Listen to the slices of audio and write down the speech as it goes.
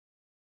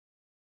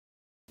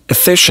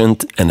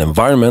Efficient and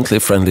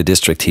environmentally friendly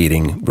district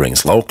heating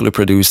brings locally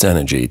produced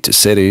energy to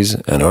cities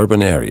and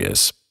urban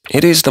areas.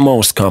 It is the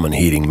most common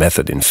heating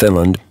method in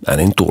Finland and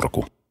in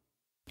Turku.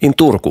 In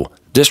Turku,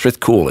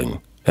 district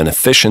cooling, an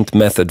efficient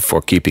method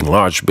for keeping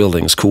large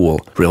buildings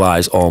cool,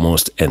 relies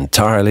almost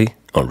entirely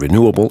on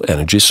renewable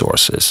energy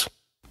sources.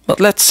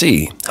 But let's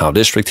see how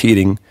district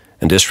heating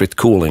and district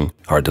cooling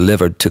are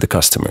delivered to the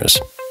customers.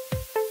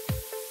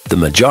 The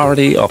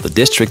majority of the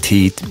district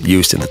heat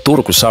used in the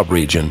Turku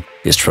sub-region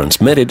is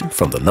transmitted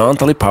from the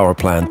Naantali power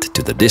plant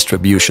to the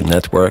distribution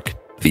network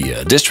via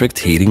a district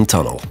heating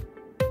tunnel.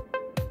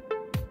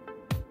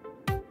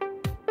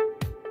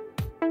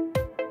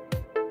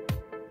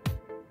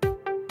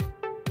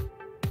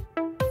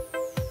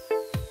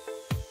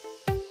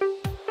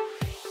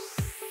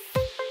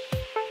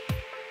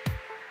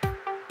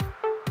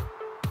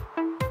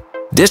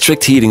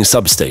 District heating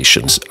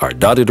substations are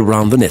dotted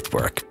around the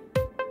network.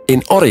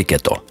 In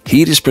Oriketo,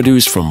 heat is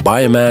produced from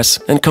biomass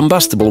and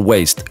combustible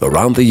waste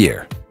around the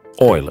year.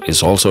 Oil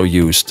is also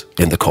used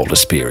in the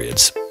coldest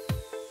periods.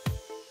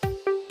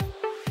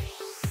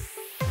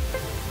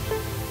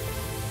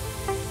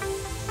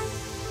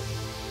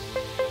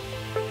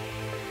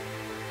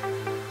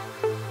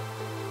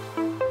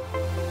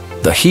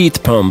 The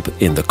heat pump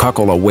in the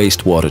Kakola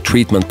wastewater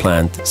treatment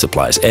plant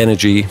supplies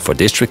energy for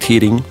district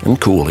heating and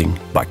cooling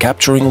by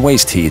capturing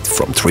waste heat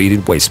from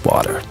treated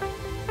wastewater.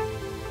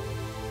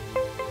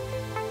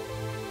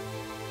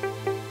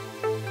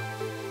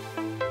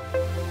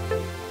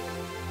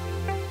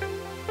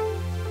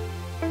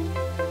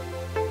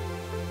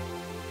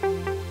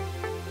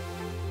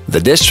 The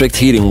district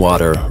heating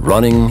water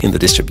running in the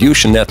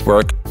distribution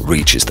network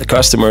reaches the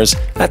customers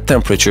at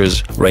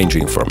temperatures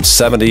ranging from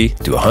 70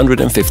 to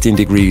 115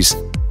 degrees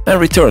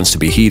and returns to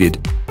be heated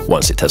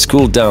once it has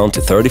cooled down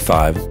to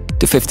 35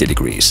 to 50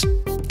 degrees.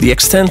 The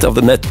extent of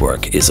the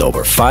network is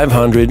over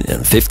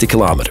 550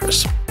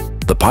 kilometers.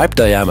 The pipe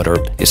diameter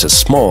is as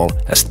small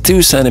as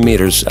 2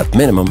 centimeters at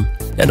minimum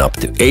and up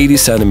to 80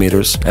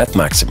 centimeters at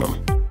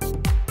maximum.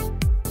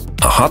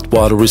 A hot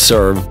water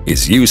reserve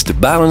is used to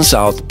balance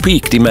out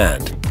peak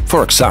demand,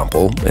 for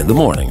example, in the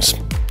mornings.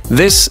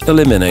 This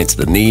eliminates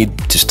the need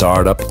to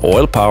start up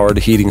oil-powered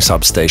heating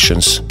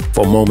substations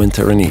for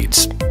momentary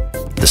needs.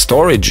 The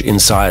storage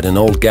inside an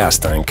old gas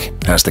tank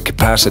has the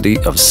capacity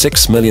of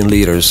 6 million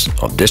liters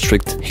of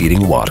district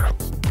heating water.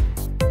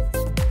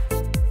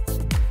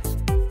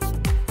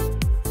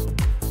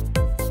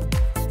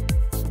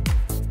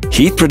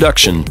 Heat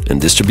production and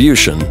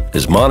distribution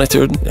is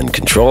monitored and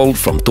controlled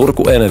from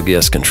Turku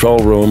Energia's control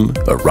room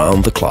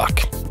around the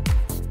clock.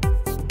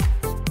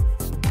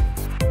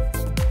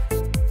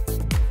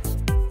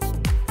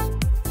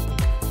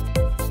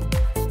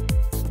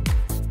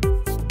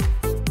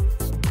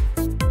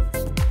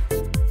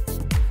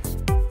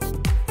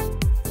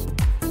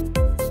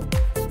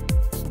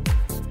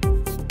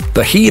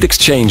 The heat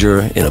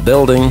exchanger in a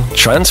building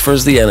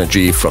transfers the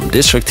energy from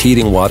district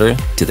heating water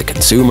to the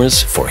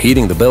consumers for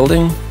heating the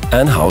building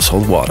and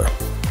household water.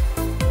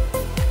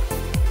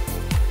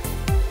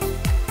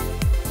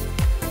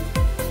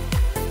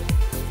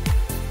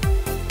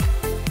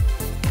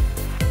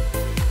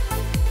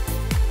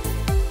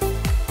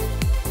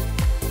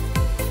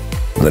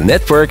 The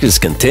network is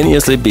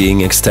continuously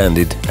being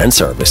extended and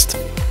serviced.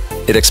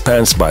 It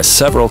expands by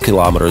several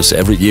kilometers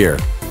every year,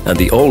 and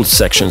the old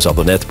sections of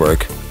the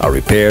network are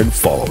repaired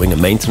following a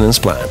maintenance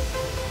plan.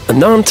 A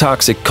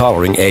non-toxic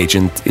coloring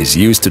agent is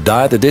used to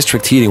dye the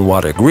district heating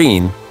water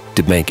green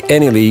to make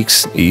any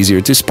leaks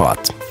easier to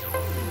spot.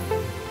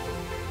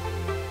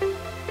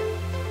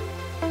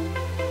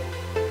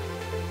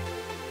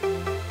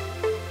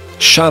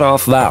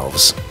 Shut-off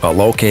valves are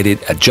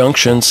located at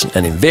junctions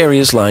and in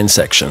various line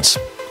sections.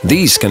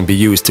 These can be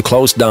used to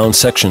close down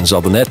sections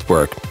of the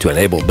network to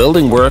enable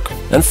building work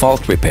and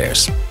fault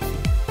repairs.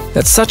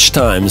 At such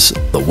times,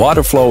 the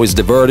water flow is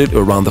diverted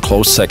around the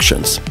closed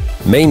sections.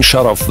 Main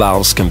shut-off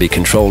valves can be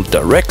controlled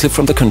directly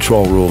from the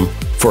control room,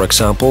 for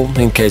example,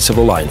 in case of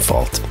a line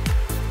fault.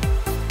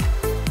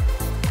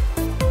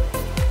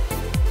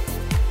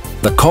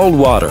 The cold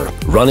water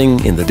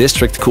running in the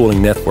district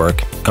cooling network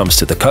comes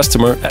to the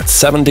customer at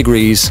 7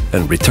 degrees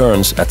and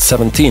returns at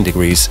 17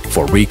 degrees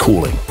for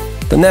recooling.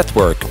 The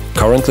network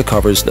currently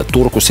covers the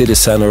Turku city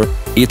center,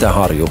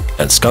 Itä-Harju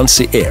and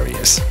Skanssi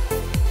areas.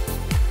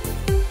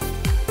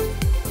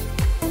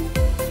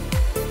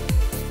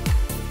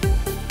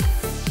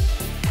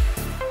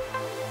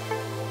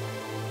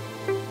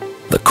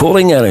 The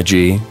cooling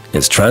energy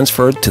is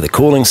transferred to the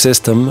cooling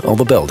system of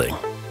the building.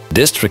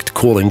 District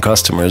cooling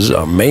customers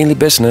are mainly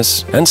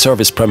business and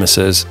service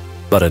premises,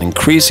 but an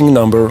increasing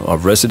number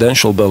of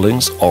residential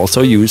buildings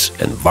also use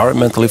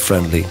environmentally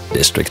friendly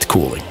district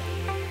cooling.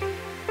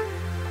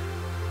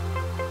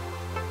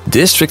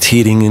 District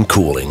heating and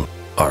cooling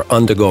are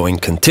undergoing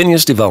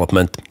continuous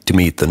development to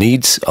meet the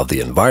needs of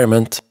the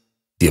environment,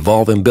 the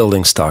evolving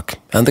building stock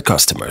and the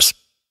customers.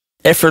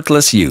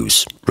 Effortless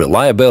use,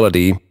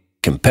 reliability,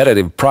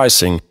 competitive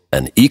pricing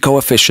and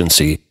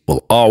eco-efficiency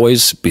will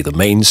always be the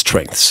main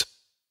strengths.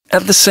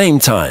 At the same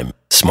time,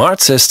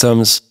 smart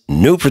systems,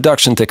 new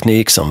production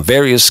techniques on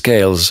various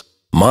scales,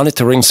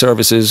 monitoring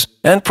services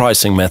and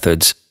pricing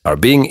methods are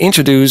being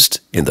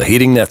introduced in the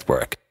heating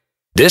network.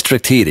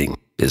 District Heating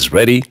is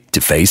ready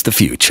to face the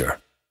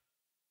future.